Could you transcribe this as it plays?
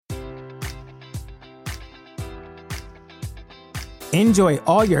Enjoy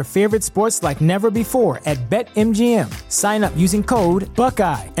all your favorite sports like never before at BetMGM. Sign up using code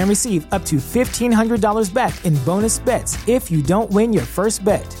Buckeye and receive up to $1,500 back in bonus bets if you don't win your first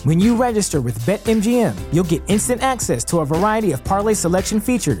bet. When you register with BetMGM, you'll get instant access to a variety of parlay selection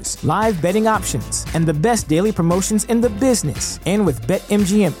features, live betting options, and the best daily promotions in the business. And with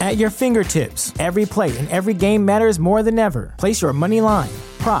BetMGM at your fingertips, every play and every game matters more than ever. Place your money line,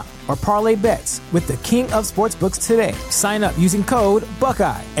 prop, or parlay bets with the king of sportsbooks today. Sign up using code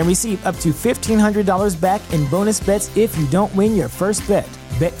Buckeye and receive up to $1,500 back in bonus bets if you don't win your first bet.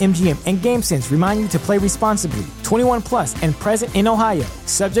 BetMGM and GameSense remind you to play responsibly. 21 plus and present in Ohio,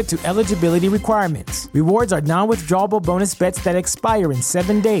 subject to eligibility requirements. Rewards are non-withdrawable bonus bets that expire in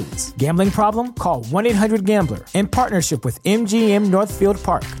 7 days. Gambling problem? Call 1-800-GAMBLER. In partnership with MGM Northfield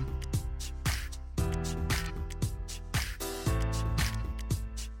Park.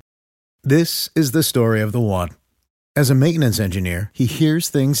 This is the story of the one. As a maintenance engineer, he hears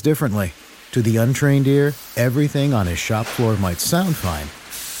things differently. To the untrained ear, everything on his shop floor might sound fine,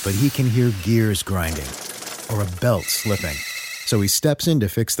 but he can hear gears grinding or a belt slipping. So he steps in to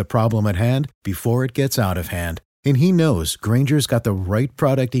fix the problem at hand before it gets out of hand. And he knows Grainger's got the right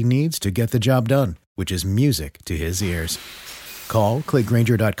product he needs to get the job done, which is music to his ears. Call, click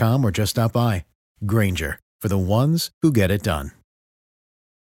Grainger.com, or just stop by. Grainger, for the ones who get it done.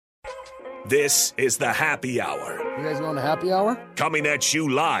 This is the Happy Hour. You guys going to happy hour? Coming at you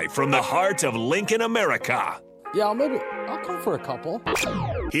live from the heart of Lincoln, America. Yeah, I'll come for a couple.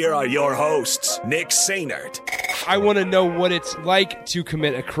 Here are your hosts, Nick Sainert. I want to know what it's like to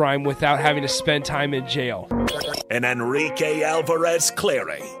commit a crime without having to spend time in jail. And Enrique Alvarez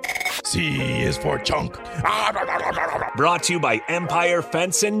Clary. C is for chunk. Brought to you by Empire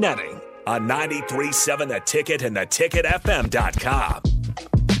Fence and Netting on 93.7 The Ticket and theticketfm.com.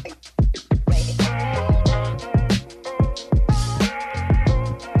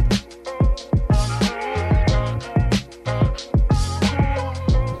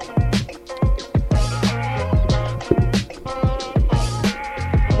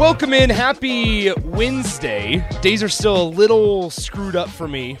 Welcome in. Happy Wednesday. Days are still a little screwed up for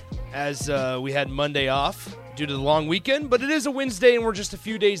me as we had Monday off due to the long weekend, but it is a Wednesday and we're just a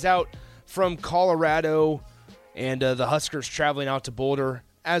few days out from Colorado and the Huskers traveling out to Boulder.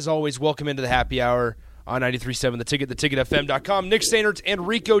 As always, welcome into the Happy Hour on 93.7 The Ticket, theticketfm.com. Nick Sainert and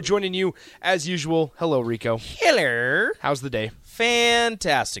Rico joining you as usual. Hello, Rico. Hello. How's the day?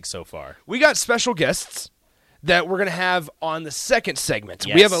 Fantastic so far. We got special guests that we're going to have on the second segment.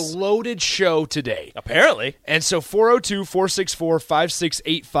 Yes. We have a loaded show today. Apparently. And so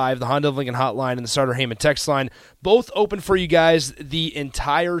 402-464-5685, the Honda of Lincoln hotline and the Starter Heyman text line, both open for you guys the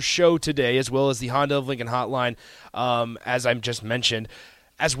entire show today, as well as the Honda of Lincoln hotline, as I just mentioned,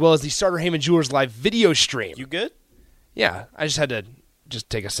 as well as the Starter Heyman Jewelers live video stream. You good? Yeah, I just had to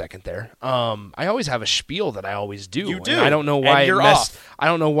take a second there. I always have a spiel that I always do. You do. I don't know why I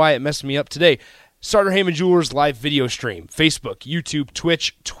don't know why it messed me up today. Starter Heyman Jewelers live video stream. Facebook, YouTube,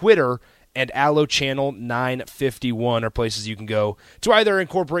 Twitch, Twitter, and Allo Channel 951 are places you can go to either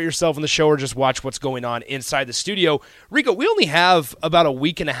incorporate yourself in the show or just watch what's going on inside the studio. Rico, we only have about a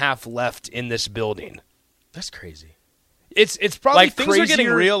week and a half left in this building. That's crazy. It's probably like things are getting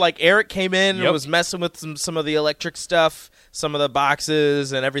real. Like Eric came in and was messing with some of the electric stuff, some of the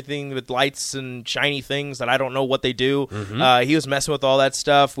boxes and everything with lights and shiny things that I don't know what they do. Mm-hmm. He was messing with all that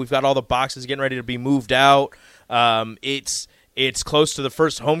stuff. We've got all the boxes getting ready to be moved out. It's close to the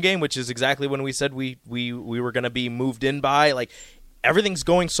first home game, which is exactly when we said we were going to be moved in by. Like everything's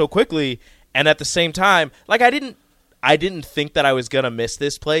going so quickly, and at the same time, like I didn't think that I was going to miss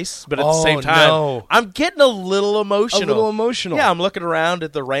this place, but at the same time, I'm getting a little emotional. Yeah, I'm looking around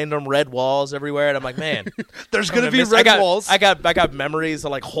at the random red walls everywhere, and I'm like, man, there's going to be red walls. I got memories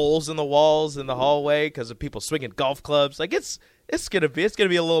of like holes in the walls in the hallway because of people swinging golf clubs. Like it's gonna be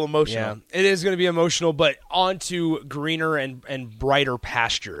a little emotional. Yeah, it is going to be emotional, but on to greener and brighter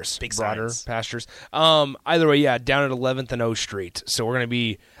pastures. Broader pastures. Either way, yeah, down at 11th and O Street. So we're going to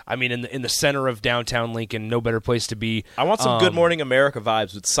be, in the center of downtown Lincoln. No better place to be. I want some Good Morning America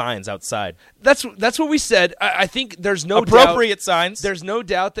vibes with signs outside. That's what we said. I think there's no appropriate signs. There's no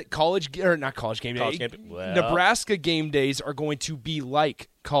doubt that Nebraska game days are going to be like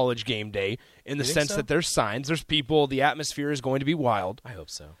college game day in the sense that there's signs, there's people, the atmosphere is going to be wild. I hope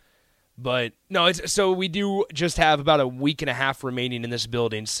so. But no, so we do just have about a week and a half remaining in this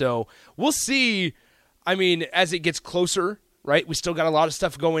building. So we'll see. As it gets closer, right? We still got a lot of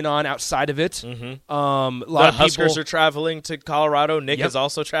stuff going on outside of it. Mm-hmm. A lot of Huskers are traveling to Colorado. Nick is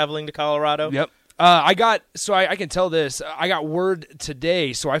also traveling to Colorado. Yep. I can tell this. I got word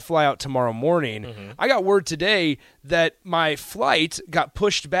today, so I fly out tomorrow morning. Mm-hmm. I got word today that my flight got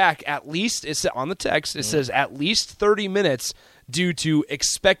pushed back at least, it's on the text, it says at least 30 minutes due to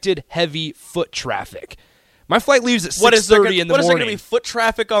expected heavy foot traffic. My flight leaves at 6:30 in the morning. What is there going to be foot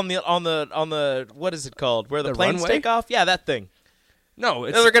traffic on the what is it called? Where the planes take off? Yeah, that thing. No,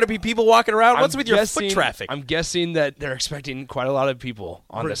 are there going to be people walking around? What's with your foot traffic? I'm guessing that they're expecting quite a lot of people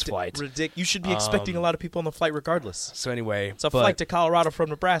on this flight. You should be expecting a lot of people on the flight regardless. So anyway, it's a flight to Colorado from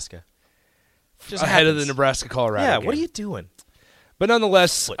Nebraska. Just ahead of the Nebraska-Colorado game. What are you doing? But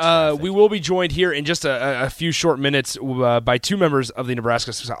nonetheless, we will be joined here in just a few short minutes by two members of the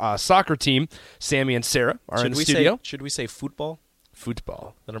Nebraska soccer team. Sammy and Sarah are in the studio. Should we say football?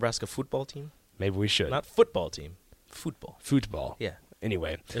 Football. The Nebraska football team? Maybe we should. Not football team. Football. Football. Yeah.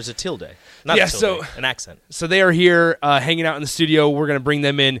 Anyway. There's a tilde. Not a tilde, an accent. So they are here hanging out in the studio. We're going to bring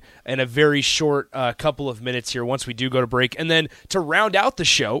them in a very short couple of minutes here once we do go to break. And then to round out the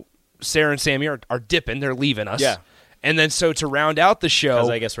show, Sarah and Sammy are dipping. They're leaving us. Yeah. And then so to round out the show, because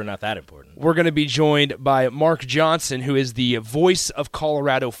I guess we're not that important, we're going to be joined by Mark Johnson, who is the voice of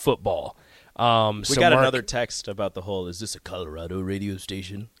Colorado football. We got another text about the whole, is this a Colorado radio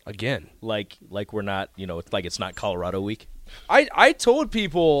station? Again. Like we're not, it's not Colorado week. I told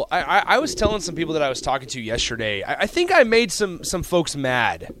people, I was telling some people that I was talking to yesterday, I think I made some folks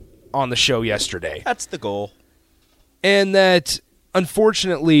mad on the show yesterday. That's the goal. And that,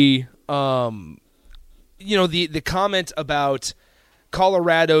 unfortunately, the comment about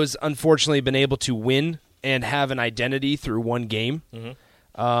Colorado's unfortunately been able to win and have an identity through one game.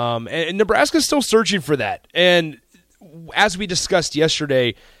 Mm-hmm. And Nebraska's still searching for that. And as we discussed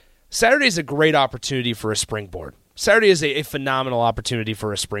yesterday, Saturday is a great opportunity for a springboard. Saturday is a phenomenal opportunity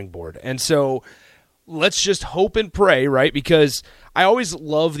for a springboard. And so let's just hope and pray, right? Because I always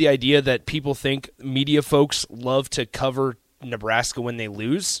love the idea that people think media folks love to cover Nebraska when they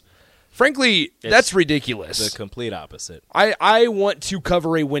lose. Frankly, that's ridiculous. The complete opposite. I want to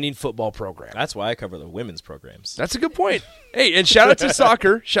cover a winning football program. That's why I cover the women's programs. That's a good point. Hey, and shout out to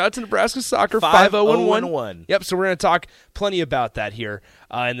soccer. Shout out to Nebraska soccer. 5-0-1. Yep. So we're going to talk plenty about that here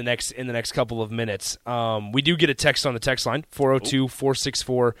in the next couple of minutes. We do get a text on the text line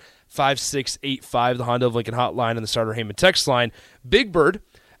 402-464-5685, the Honda of Lincoln hotline and the Starter Heyman text line. Big Bird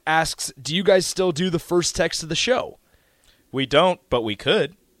asks, "Do you guys still do the first text of the show?" We don't, but we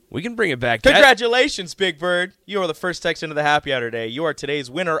could. We can bring it back. Congratulations, Big Bird. You are the first text into the happy hour today. You are today's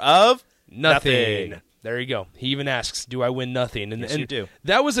winner of nothing. There you go. He even asks, do I win nothing? Yes, you do.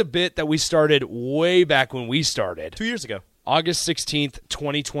 That was a bit that we started way back when we started. 2 years ago. August 16th,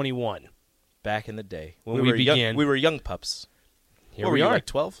 2021. Back in the day. When we began. We were young pups. Here we are. Like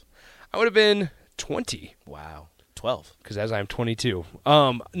 12? I would have been 20. Wow. 12. Because as I am 22.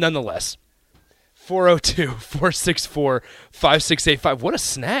 Nonetheless. 402-464-5685. What a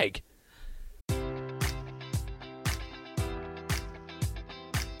snag.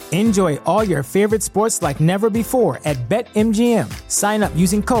 Enjoy all your favorite sports like never before at BetMGM. Sign up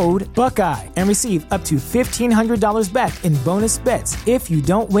using code Buckeye and receive up to $1,500 back in bonus bets if you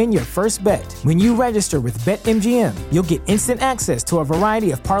don't win your first bet. When you register with BetMGM, you'll get instant access to a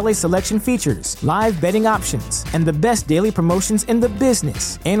variety of parlay selection features, live betting options, and the best daily promotions in the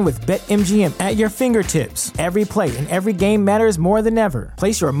business. And with BetMGM at your fingertips, every play and every game matters more than ever.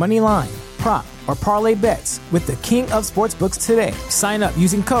 Place your money line, prop, or parlay bets with the king of sportsbooks today. Sign up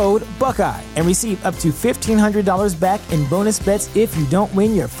using code Buckeye and receive up to $1,500 back in bonus bets if you don't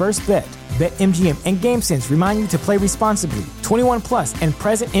win your first bet. BetMGM and GameSense remind you to play responsibly. 21 plus and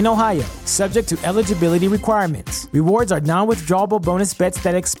present in Ohio, subject to eligibility requirements. Rewards are non-withdrawable bonus bets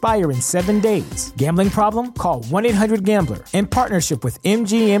that expire in 7 days. Gambling problem? Call 1-800-GAMBLER. In partnership with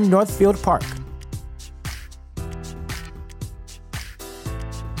MGM Northfield Park.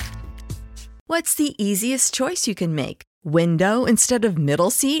 What's the easiest choice you can make? Window instead of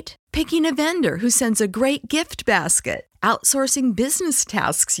middle seat? Picking a vendor who sends a great gift basket? Outsourcing business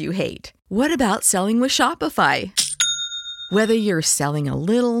tasks you hate? What about selling with Shopify? Whether you're selling a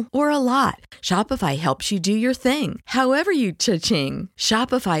little or a lot, Shopify helps you do your thing, however you cha-ching.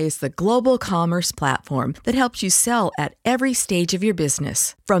 Shopify is the global commerce platform that helps you sell at every stage of your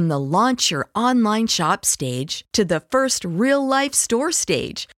business. From the launch your online shop stage to the first real-life store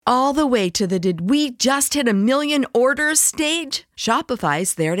stage, all the way to the did we just hit 1 million orders stage?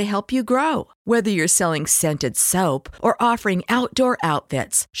 Shopify's there to help you grow. Whether you're selling scented soap or offering outdoor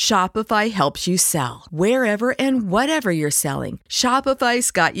outfits, Shopify helps you sell. Wherever and whatever you're selling,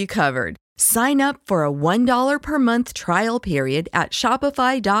 Shopify's got you covered. Sign up for a $1 per month trial period at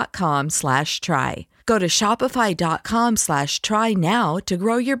shopify.com/try. Go to shopify.com/try now to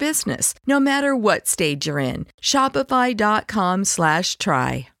grow your business, no matter what stage you're in.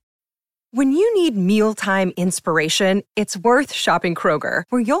 Shopify.com/try. When you need mealtime inspiration, it's worth shopping Kroger,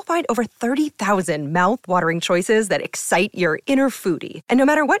 where you'll find over 30,000 mouth-watering choices that excite your inner foodie. And no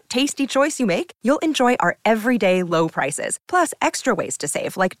matter what tasty choice you make, you'll enjoy our everyday low prices, plus extra ways to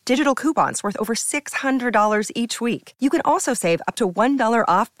save, like digital coupons worth over $600 each week. You can also save up to $1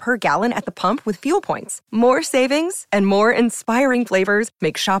 off per gallon at the pump with fuel points. More savings and more inspiring flavors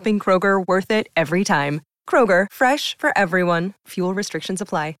make shopping Kroger worth it every time. Kroger, fresh for everyone. Fuel restrictions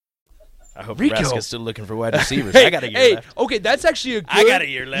apply. I hope Rico. Nebraska's still looking for wide receivers. I got a year left. Okay, that's actually a good... I got a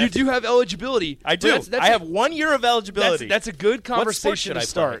year left. You do have eligibility. I do. I have 1 year of eligibility. That's a good What sport conversation should to I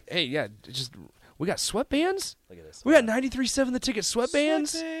start. play? Hey, yeah, just we got sweatbands? Look at this. We got 93.7 The Ticket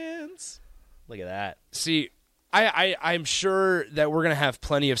sweatbands? Sweatbands. Look at that. See, I'm sure that we're going to have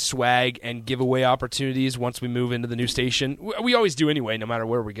plenty of swag and giveaway opportunities once we move into the new station. We always do anyway, no matter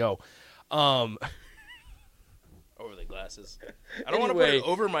where we go. Over the glasses. I don't want to put it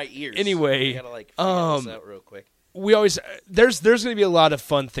over my ears. Anyway, I gotta figure this out real quick. We always there's going to be a lot of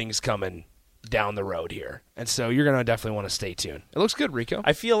fun things coming down the road here, and so you're going to definitely want to stay tuned. It looks good, Rico.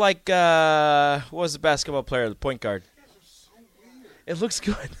 I feel like what was the basketball player, the point guard? It looks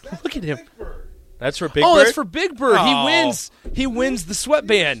good. Look at him. That's for Big Bird. Oh, that's for Big Bird. Oh. He wins the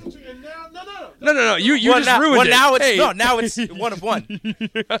sweatband. No. You just ruined it. Now it's 1 of 1.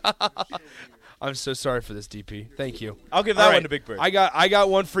 I'm so sorry for this, DP. Thank you. I'll give that one to Big Bird. I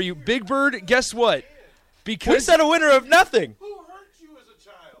got one for you. Big Bird, guess what? Because we said a winner of nothing. Who hurt you as a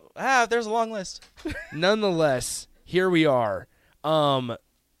child? There's a long list. Nonetheless, here we are.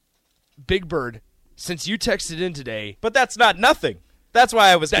 Big Bird, since you texted in today. But that's not nothing. That's why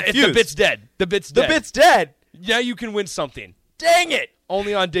I was confused. The bit's dead. The bit's dead. Now you can win something. Dang it.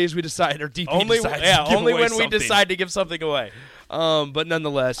 Only on days we decide, or DP decides. Only when we decide to give something away. But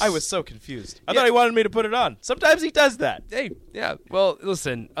nonetheless, I was so confused. I thought he wanted me to put it on. Sometimes he does that. Hey, yeah. Well,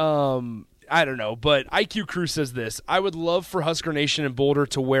 listen. I don't know, but IQ Crew says this: I would love for Husker Nation and Boulder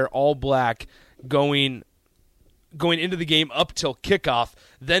to wear all black going into the game up till kickoff,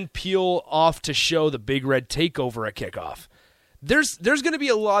 then peel off to show the Big Red takeover at kickoff. There's going to be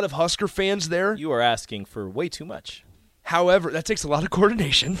a lot of Husker fans there. You are asking for way too much. However, that takes a lot of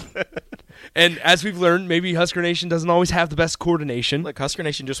coordination. And as we've learned, maybe Husker Nation doesn't always have the best coordination. Look, Husker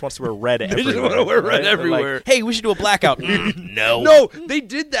Nation just wants to wear red everywhere. They just want to wear red everywhere. Like, hey, we should do a blackout. No. No, they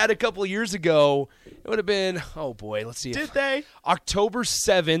did that a couple of years ago. It would have been, oh boy, let's see. Did they? October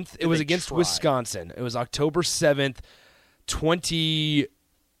 7th. It was against Wisconsin. It was October 7th,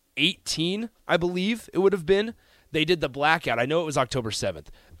 2018, I believe it would have been. They did the blackout. I know it was October 7th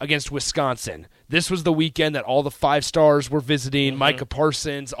against Wisconsin. This was the weekend that all the 5 stars were visiting. Micah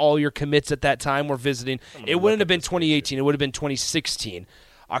Parsons, all your commits at that time were visiting. It wouldn't have been 2018. It would have been 2016.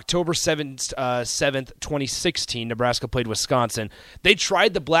 October 7th, 2016, Nebraska played Wisconsin. They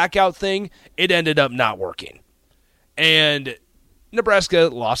tried the blackout thing. It ended up not working. And Nebraska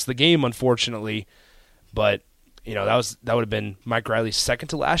lost the game, unfortunately. But, that would have been Mike Riley's second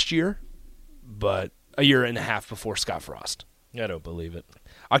to last year. But a year and a half before Scott Frost. I don't believe it.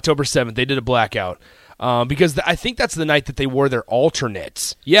 October 7th, they did a blackout because I think that's the night that they wore their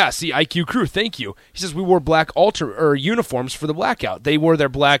alternates. Yeah, see, IQ Crew, thank you. He says we wore black uniforms for the blackout. They wore their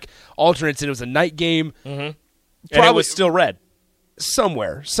black alternates, and it was a night game. Mm-hmm. And it was still red.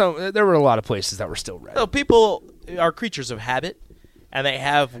 Somewhere. There were a lot of places that were still red. So people are creatures of habit, and they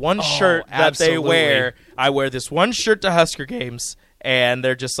have one shirt that they wear. I wear this one shirt to Husker games. And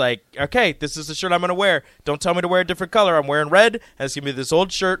they're just like, okay, this is the shirt I'm going to wear. Don't tell me to wear a different color. I'm wearing red, and it's going to be this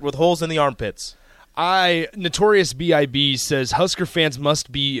old shirt with holes in the armpits. Notorious B.I.B. says Husker fans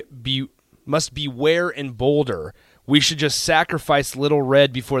must beware in Boulder. We should just sacrifice Little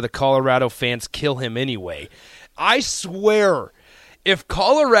Red before the Colorado fans kill him anyway. I swear, if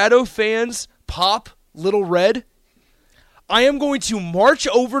Colorado fans pop Little Red, I am going to march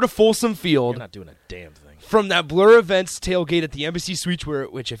over to Folsom Field. You're not doing a damn thing. From that Blur Events tailgate at the Embassy Suites,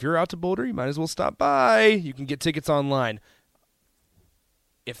 which if you're out to Boulder, you might as well stop by. You can get tickets online.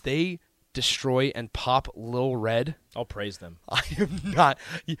 If they destroy and pop Lil Red, I'll praise them.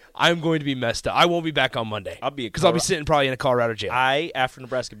 I'm going to be messed up. I won't be back on Monday. I'll be sitting probably in a Colorado jail. After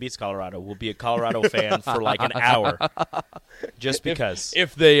Nebraska beats Colorado, will be a Colorado fan for like an hour, just because.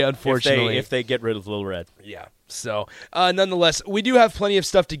 If they unfortunately if they get rid of Lil Red, yeah. So nonetheless, we do have plenty of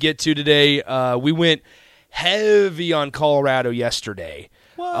stuff to get to today. We went heavy on Colorado yesterday.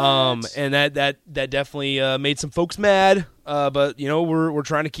 What? And that definitely made some folks mad. But we're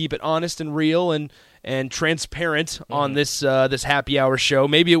trying to keep it honest and real, and and transparent on this this happy hour show.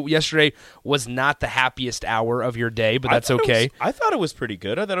 Maybe yesterday was not the happiest hour of your day, but that's okay. I thought it was pretty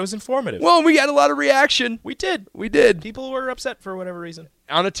good. I thought it was informative. Well, we got a lot of reaction. We did. People were upset for whatever reason.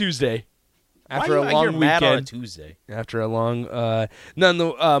 On a Tuesday. After Why a long you're weekend. Mad on a Tuesday? After a long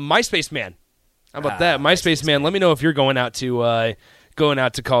MySpace Man. How about that? MySpace Man, let me know if you're going out to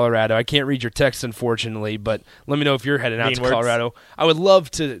Colorado. I can't read your text, unfortunately, but let me know if you're heading out to Colorado. I would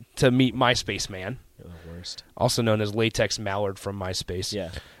love to meet MySpace Man. You're the worst. Also known as Latex Mallard from MySpace. Yeah.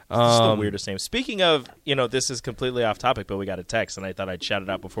 This is the weirdest name. Speaking of, this is completely off topic, but we got a text, and I thought I'd shout it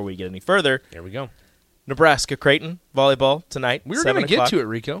out before we get any further. There we go. Nebraska Creighton volleyball tonight. We were going to get to it,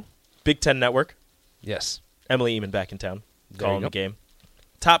 Rico. Big Ten Network. Yes. Emily Eamon back in town. Calling the game.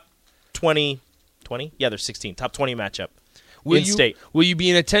 Top 20. Yeah, there's 16. Top 20 matchup. In-state. Will you be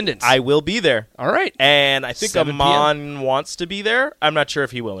in attendance? I will be there. All right. And I think Amon wants to be there. I'm not sure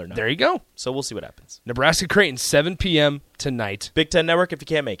if he will or not. There you go. So we'll see what happens. Nebraska Creighton, 7 p.m. tonight. Big Ten Network if you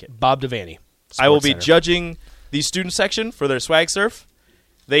can't make it. Bob Devaney. I will be judging the student section for their swag surf.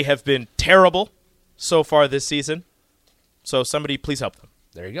 They have been terrible so far this season. So somebody please help them.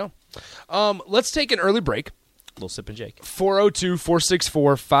 There you go. Let's take an early break. Little Sip and Jake.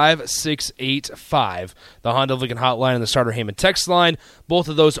 402-464-5685. The Honda Lincoln hotline and the Starter Heyman text line. Both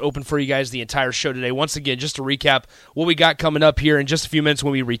of those open for you guys the entire show today. Once again, just to recap what we got coming up here in just a few minutes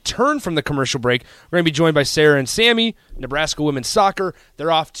when we return from the commercial break. We're going to be joined by Sarah and Sammy, Nebraska women's soccer.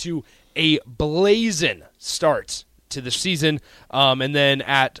 They're off to a blazing start to the season. And then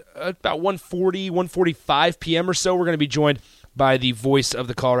at about 1:45 p.m. or so, we're going to be joined by the voice of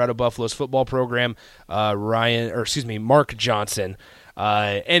the Colorado Buffaloes football program, Mark Johnson.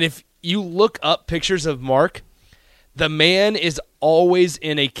 And if you look up pictures of Mark, the man is always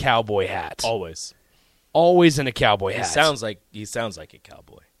in a cowboy hat. Always in a cowboy hat. He sounds like a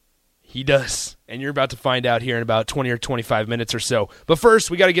cowboy. He does. And you're about to find out here in about 20 or 25 minutes or so. But first,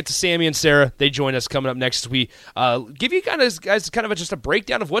 we got to get to Sammy and Sarah. They join us coming up next as we give you guys just a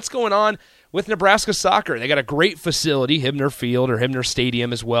breakdown of what's going on with Nebraska soccer. They got a great facility, Hibner Field or Hibner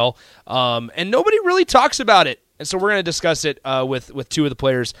Stadium as well. And nobody really talks about it. And so we're going to discuss it with two of the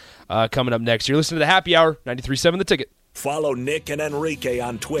players coming up next. You're listening to the Happy Hour, 93.7 The Ticket. Follow Nick and Enrique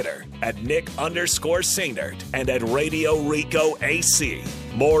on Twitter at Nick_Sainert and at Radio Rico AC.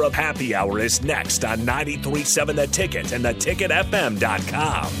 More of Happy Hour is next on 93.7 The Ticket and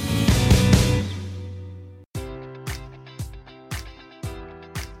theticketfm.com.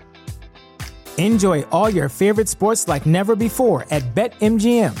 Enjoy all your favorite sports like never before at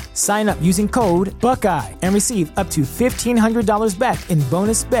BetMGM. Sign up using code Buckeye and receive up to $1,500 back in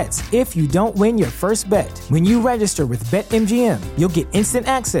bonus bets if you don't win your first bet. When you register with BetMGM, you'll get instant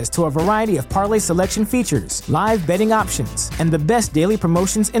access to a variety of parlay selection features, live betting options, and the best daily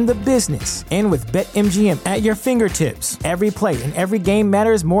promotions in the business. And with BetMGM at your fingertips, every play and every game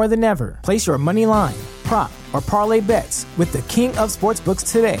matters more than ever. Place your money line, prop, or parlay bets with the king of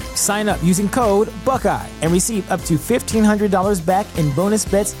sportsbooks today. Sign up using code Buckeye and receive up to $1,500 back in bonus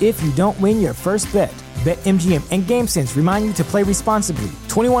bets if you don't win your first bet. BetMGM and GameSense remind you to play responsibly.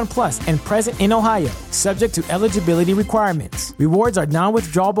 21 plus and present in Ohio, subject to eligibility requirements. Rewards are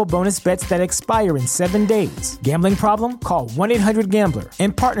non-withdrawable bonus bets that expire in 7 days. Gambling problem? Call 1-800-GAMBLER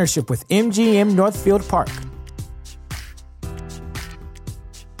in partnership with MGM Northfield Park.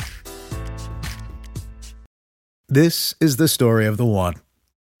 This is the story of the one.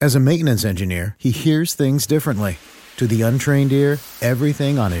 As a maintenance engineer, he hears things differently. To the untrained ear,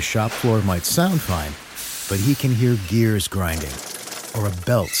 everything on his shop floor might sound fine, but he can hear gears grinding or a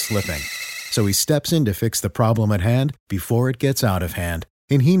belt slipping. So he steps in to fix the problem at hand before it gets out of hand.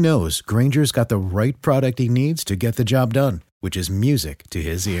 And he knows Grainger's got the right product he needs to get the job done, which is music to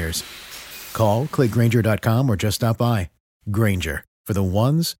his ears. Call, click Grainger.com, or just stop by. Grainger, for the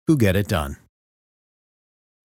ones who get it done.